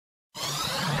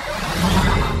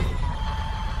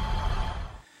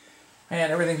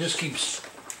and everything just keeps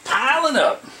piling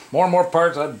up. More and more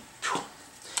parts.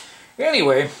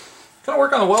 Anyway, gonna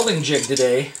work on the welding jig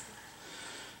today,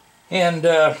 and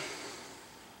I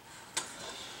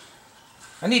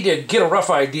need to get a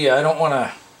rough idea. I don't want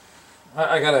to.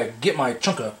 I gotta get my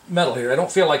chunk of metal here. I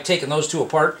don't feel like taking those two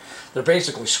apart. They're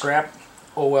basically scrap.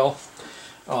 Oh well.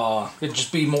 It'd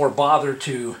just be more bother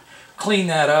to clean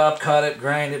that up, cut it,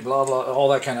 grind it, blah blah, all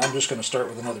that kind of. I'm just going to start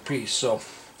with another piece. So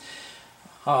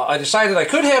I decided I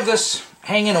could have this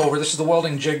hanging over. This is the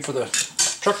welding jig for the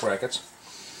truck brackets.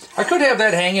 I could have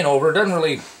that hanging over. It doesn't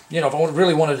really, you know, if I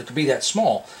really wanted it to be that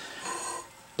small.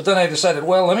 But then I decided,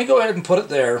 well, let me go ahead and put it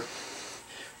there,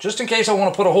 just in case I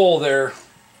want to put a hole there.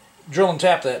 Drill and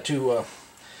tap that to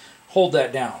hold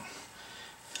that down.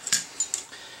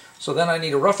 So then I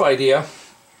need a rough idea.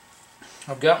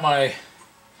 I've got my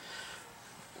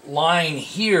line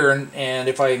here, and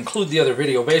if I include the other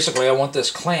video, basically I want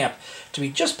this clamp to be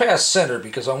just past center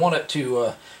because I want it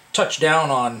to touch down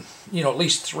on, you know, at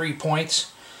least 3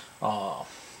 points,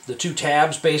 the 2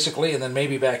 tabs basically, and then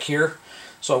maybe back here.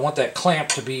 So I want that clamp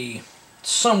to be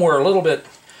somewhere a little bit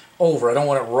over. I don't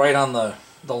want it right on the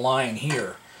line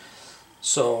here.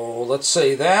 So let's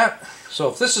say that. So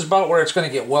if this is about where it's going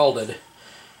to get welded,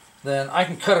 then I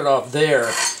can cut it off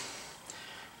there,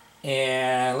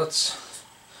 and let's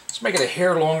make it a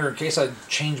hair longer in case I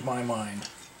change my mind.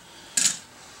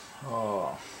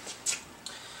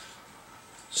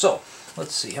 So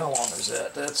let's see, how long is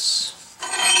that? That's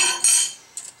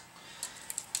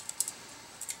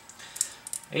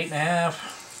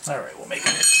 8.5. All right, we'll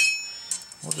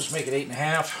just make it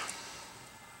 8.5.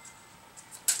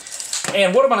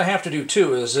 And what I'm going to have to do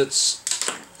too is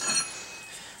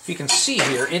if you can see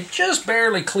here, it just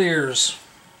barely clears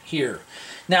here.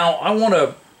 Now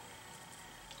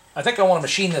I think I want to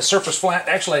machine this surface flat.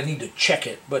 Actually, I need to check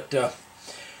it, but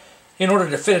in order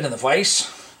to fit it in the vise,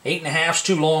 8.5 is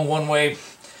too long one way.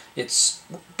 It's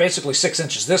basically 6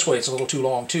 inches this way. It's a little too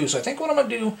long too. So I think what I'm going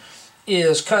to do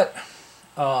is cut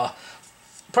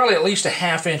probably at least a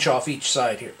 ½ inch off each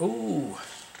side here. Ooh.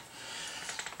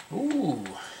 Ooh.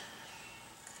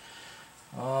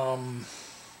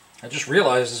 I just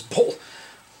realized this bolt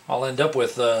I'll end up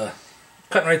with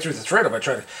cutting right through the thread if I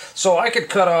try to. So I could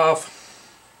cut off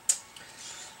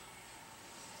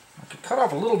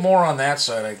a little more on that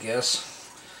side, I guess.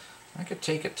 I could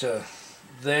take it to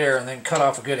there and then cut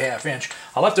off a good ½ inch.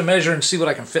 I'll have to measure and see what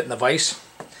I can fit in the vise.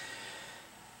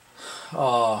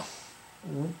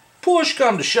 Push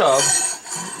come to shove,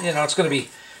 you know, it's going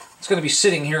to be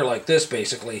sitting here like this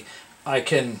basically. I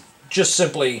can just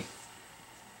simply,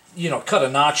 you know, cut a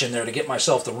notch in there to get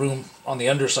myself the room on the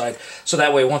underside, so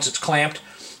that way once it's clamped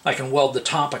I can weld the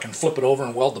top, I can flip it over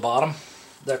and weld the bottom.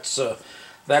 That's the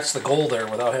goal there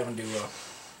without having to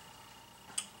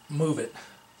move it.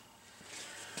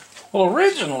 Well,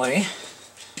 originally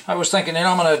I was thinking, you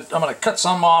know, I'm gonna cut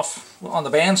some off on the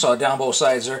bandsaw down both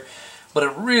sides there, but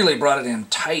it really brought it in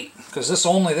tight because this is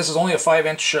only a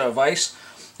 5-inch vise,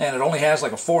 and it only has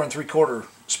like a 4 3/4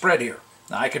 spread here.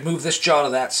 Now I could move this jaw to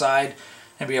that side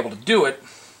and be able to do it,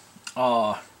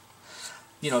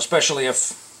 you know, especially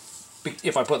if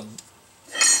I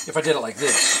did it like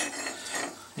this,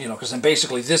 you know, because then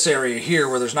basically this area here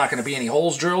where there's not going to be any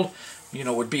holes drilled, you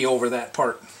know, would be over that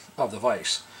part of the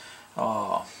vise.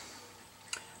 But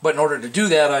in order to do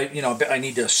that, I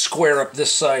need to square up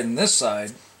this side and this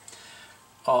side,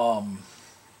 you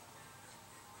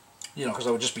know, because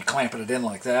I would just be clamping it in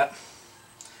like that.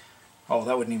 Oh,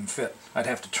 that wouldn't even fit. I'd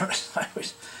have to turn it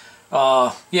sideways.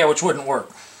 Yeah, which wouldn't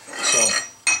work. So,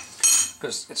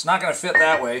 because it's not going to fit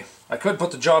that way. I could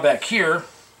put the jaw back here.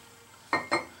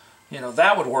 You know,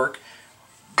 that would work.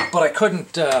 But I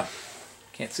couldn't.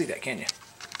 Can't see that, can you?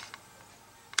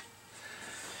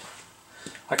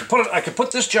 I could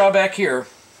put this jaw back here,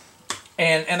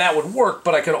 and that would work.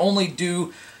 But I could only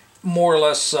do more or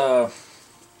less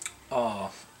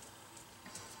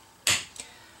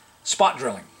spot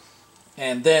drilling,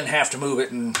 and then have to move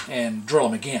it and drill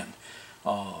them again.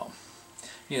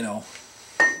 You know,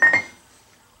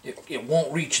 it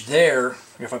won't reach there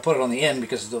if I put it on the end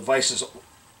because the vise is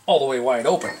all the way wide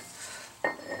open.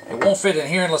 It won't fit in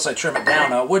here unless I trim it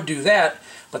down. Now, it would do that,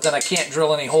 but then I can't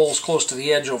drill any holes close to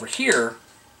the edge over here.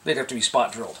 They'd have to be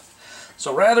spot drilled.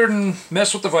 So rather than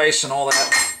mess with the vise and all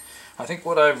that, I think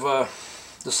what I've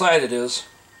decided is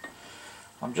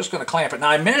I'm just going to clamp it. Now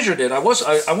I measured it. I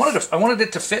wanted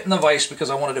it to fit in the vise because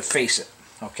I wanted to face it.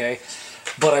 Okay,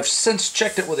 but I've since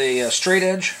checked it with a straight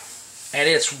edge, and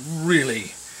it's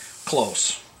really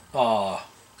close.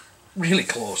 Really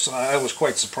close. I was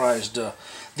quite surprised.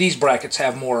 These brackets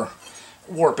have more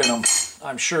warp in them,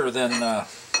 I'm sure, than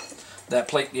That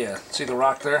plate, yeah, see the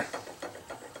rock there?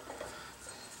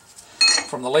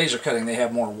 From the laser cutting, they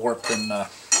have more warp than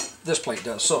this plate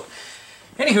does. So,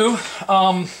 anywho,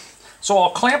 so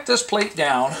I'll clamp this plate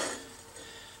down,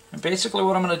 and basically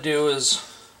what I'm going to do is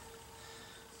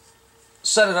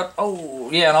set it up.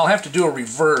 Oh, yeah, and I'll have to do a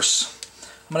reverse.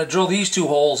 I'm going to drill these 2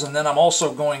 holes, and then I'm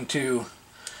also going to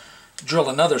drill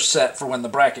another set for when the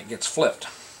bracket gets flipped.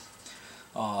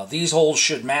 These holes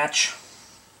should match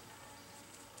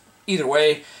either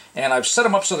way, and I've set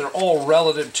them up so they're all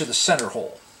relative to the center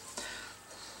hole.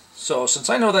 So since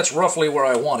I know that's roughly where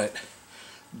I want it,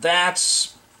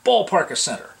 that's ballpark a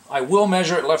center. I will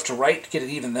measure it left to right to get it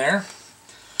even there,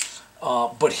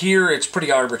 but here it's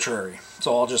pretty arbitrary,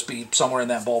 so I'll just be somewhere in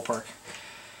that ballpark.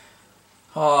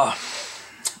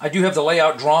 I do have the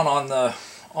layout drawn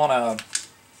on a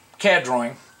CAD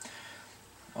drawing,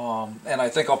 and I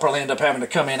think I'll probably end up having to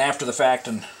come in after the fact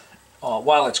and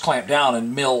while it's clamped down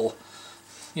and mill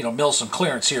some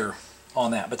clearance here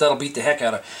on that. But that'll beat the heck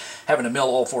out of having to mill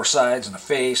all 4 sides and the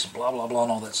face and blah blah blah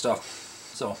and all that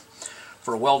stuff. So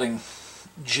for a welding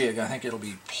jig, I think it'll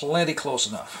be plenty close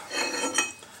enough.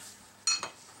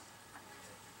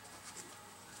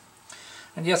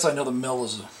 And yes, I know the mill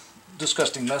is a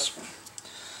disgusting mess.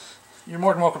 You're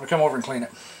more than welcome to come over and clean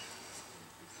it.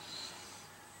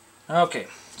 Okay,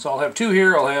 so I'll have 2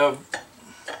 here, I'll have,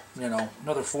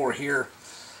 another 4 here.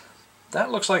 That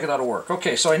looks like it ought to work.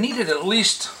 Okay, so I need it at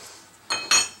least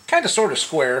kind of sort of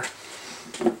square.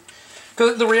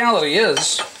 Because the reality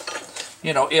is,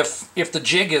 if the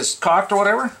jig is cocked or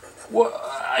whatever, well,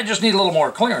 I just need a little more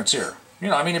clearance here.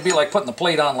 I mean, it'd be like putting the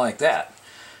plate on like that.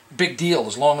 Big deal,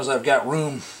 as long as I've got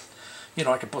room,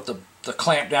 I can put the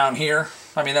clamp down here.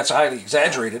 I mean, that's highly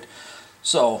exaggerated.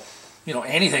 So,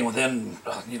 anything within,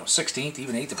 16th,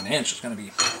 even 1/8 of an inch is going to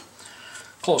be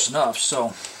close enough.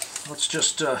 So, let's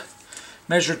just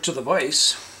measure to the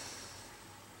vise.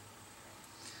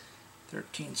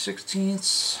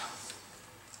 13/16.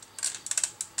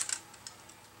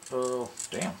 Oh,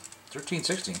 damn.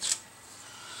 13/16.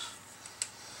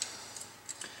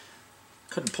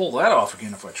 Couldn't pull that off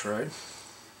again if I tried.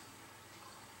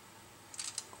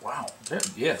 Wow. They're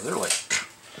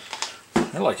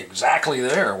like exactly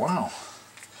there. Wow.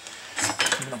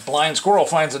 Even a blind squirrel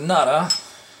finds a nut, huh?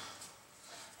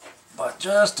 But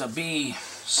just to be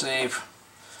safe,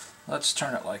 let's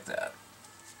turn it like that.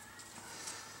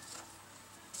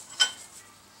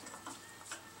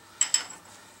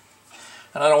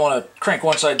 And I don't want to crank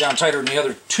one side down tighter than the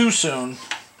other too soon,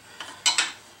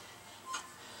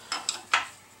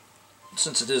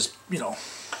 since it is,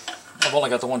 I've only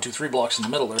got the 1, 2, 3 blocks in the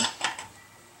middle there.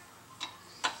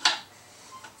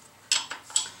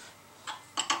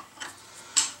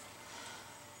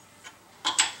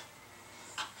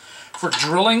 For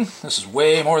drilling, this is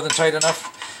way more than tight enough,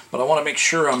 but I want to make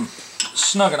sure I'm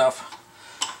snug enough.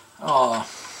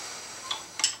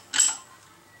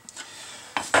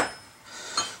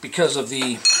 Because of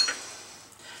the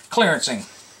clearancing,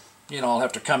 I'll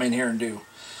have to come in here and do.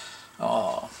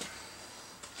 I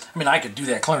mean, I could do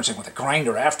that clearancing with a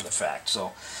grinder after the fact,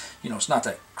 so it's not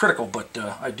that critical. But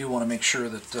I do want to make sure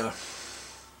that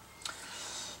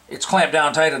it's clamped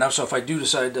down tight enough, so if I do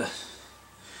decide to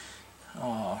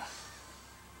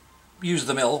use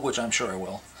the mill, which I'm sure I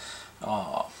will,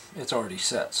 it's already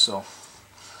set. So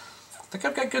I think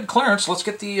I've got good clearance. Let's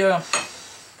get the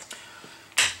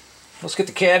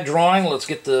CAD drawing. Let's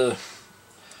get the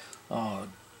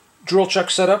drill chuck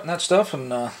set up and that stuff, and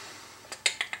go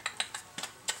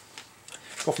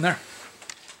from there.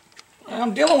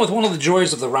 I'm dealing with one of the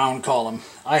joys of the round column.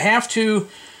 I have to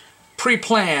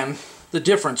pre-plan the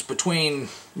difference between,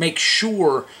 make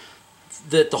sure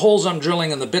that the holes I'm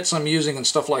drilling and the bits I'm using and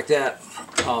stuff like that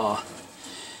are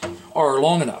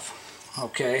long enough.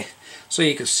 Okay, so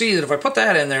you can see that if I put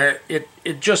that in there, it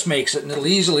just makes it, and it'll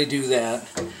easily do that.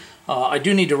 I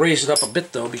do need to raise it up a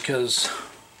bit though, because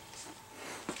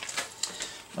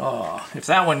if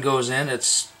that one goes in,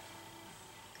 because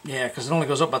it only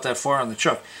goes up about that far on the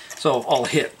chuck, so I'll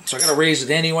hit. So I got to raise it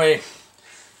anyway.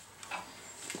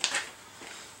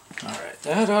 All right,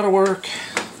 that ought to work.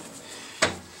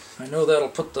 I know that'll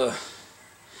put the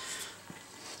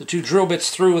 2 drill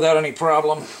bits through without any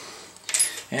problem,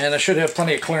 and I should have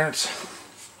plenty of clearance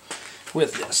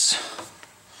with this.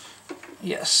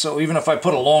 Yes, so even if I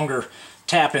put a longer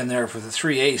tap in there for the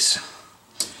 3/8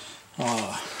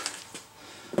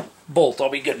 bolt, I'll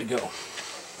be good to go.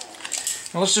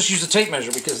 Now let's just use a tape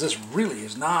measure, because this really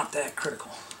is not that critical.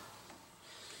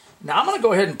 Now I'm going to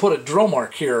go ahead and put a drill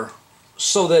mark here,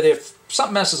 so that if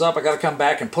something messes up, I got to come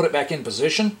back and put it back in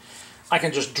position. I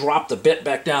can just drop the bit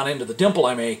back down into the dimple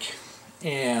I make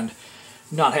and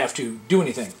not have to do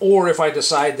anything. Or if I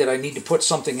decide that I need to put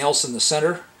something else in the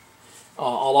center,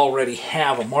 I'll already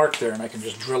have a mark there and I can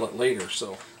just drill it later.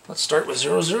 So let's start with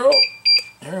 0, 0.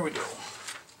 There we go.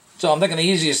 So I'm thinking the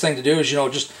easiest thing to do is, you know,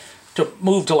 just to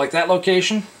move to like that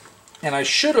location. And I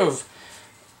should have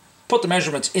put the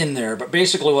measurements in there, but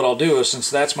basically what I'll do is,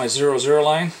 since that's my 0, 0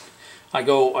 line, I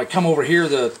come over here,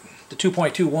 the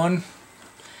 2.21,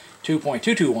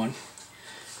 2.221,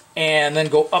 and then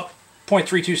go up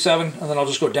 0.327, and then I'll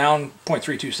just go down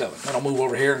 0.327. Then I'll move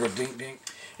over here and go ding, ding.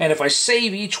 And if I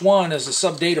save each one as a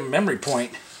subdatum memory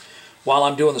point while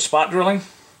I'm doing the spot drilling,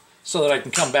 so that I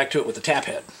can come back to it with the tap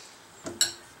head.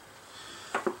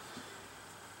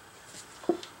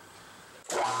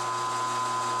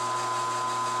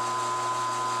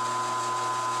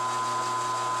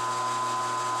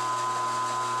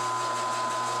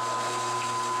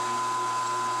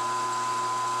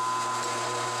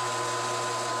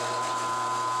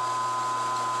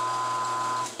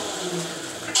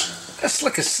 That's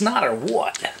slick as snot or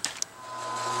what?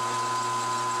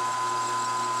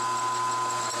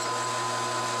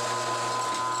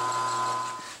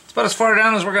 It's about as far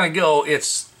down as we're going to go.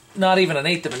 It's not even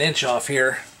 1/8 of an inch off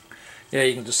here. Yeah,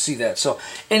 you can just see that. So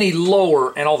any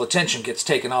lower and all the tension gets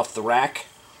taken off the rack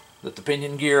that the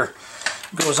pinion gear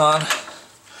goes on.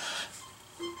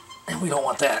 And we don't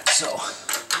want that. So,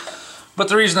 but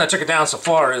the reason I took it down so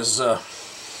far is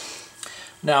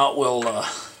now it will...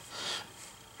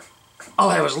 I'll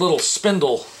have as little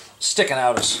spindle sticking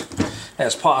out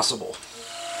as possible.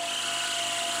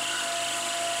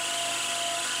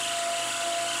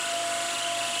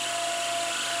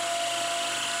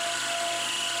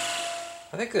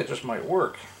 I think that just might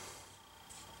work.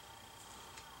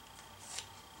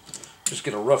 Just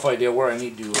get a rough idea where I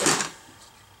need to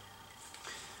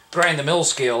grind the mill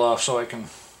scale off so I can,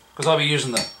 because I'll be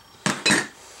using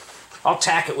I'll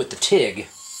tack it with the TIG.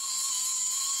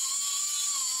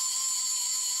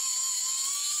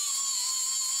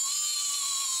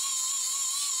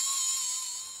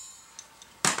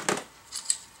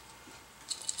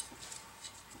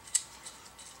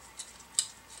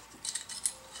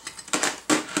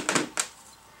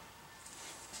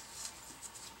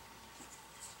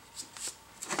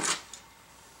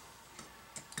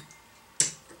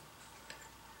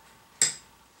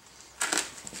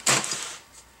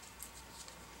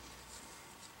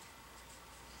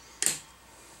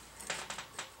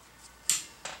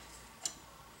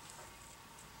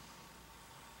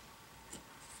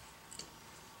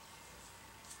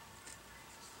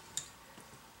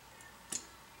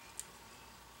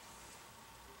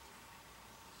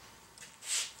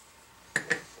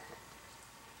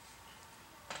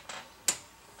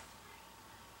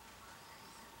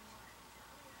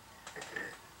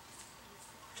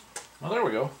 Well, there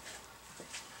we go.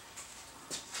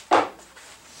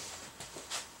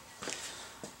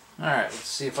 Alright, let's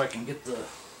see if I can get the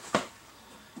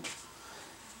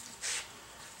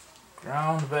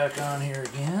ground back on here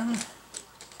again.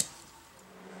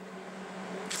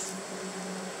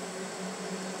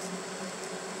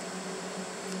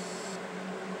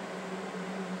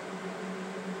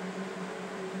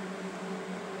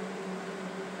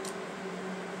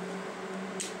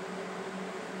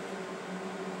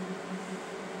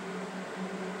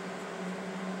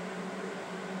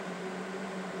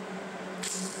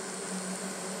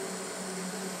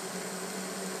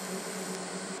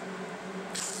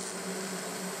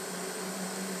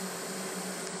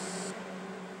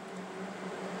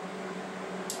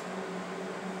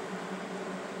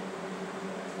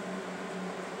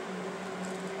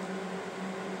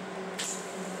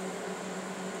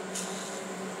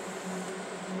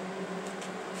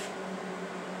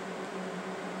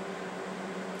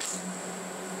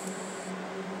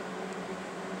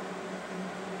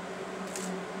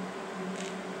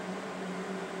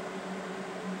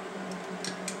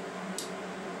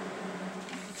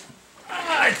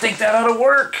 I think that ought to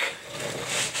work.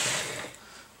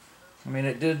 I mean,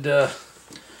 it did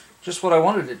just what I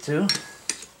wanted it to.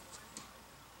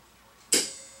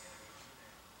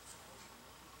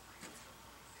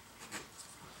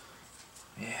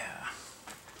 Yeah.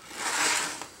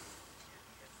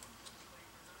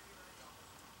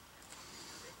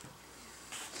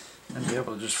 And be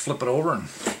able to just flip it over. And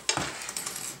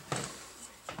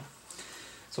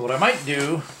so what I might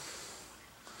do,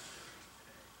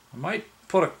 I might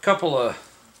put a couple of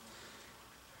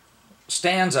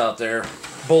stands out there,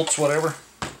 bolts, whatever.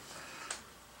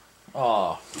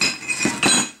 Oh,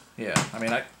 yeah. I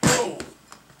mean, oh,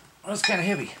 that's kind of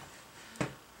heavy.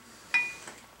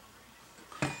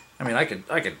 I mean, I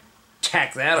could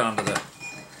tack that onto the.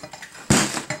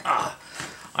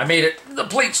 I made it, the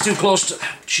plate's too close to,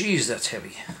 jeez, that's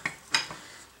heavy.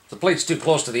 The plate's too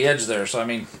close to the edge there, so I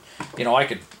mean, you know, I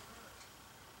could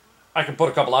put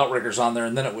a couple outriggers on there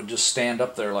and then it would just stand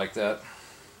up there like that.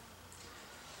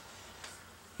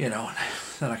 You know, and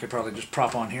then I could probably just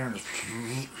prop on here and just...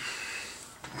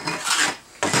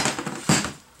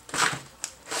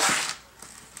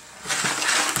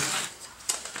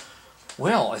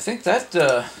 Well, I think that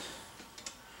that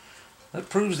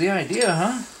proves the idea,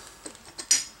 huh?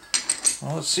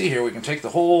 Well, let's see here. We can take the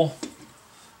whole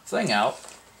thing out.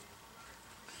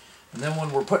 And then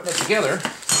when we're putting it together,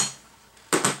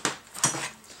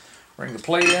 bring the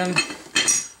plate in,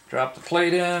 drop the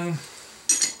plate in,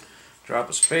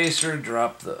 drop a spacer,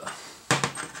 drop the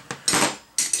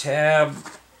tab,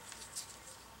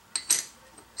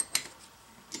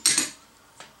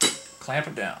 clamp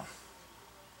it down.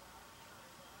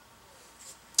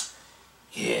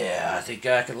 Yeah, I think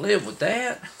I can live with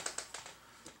that.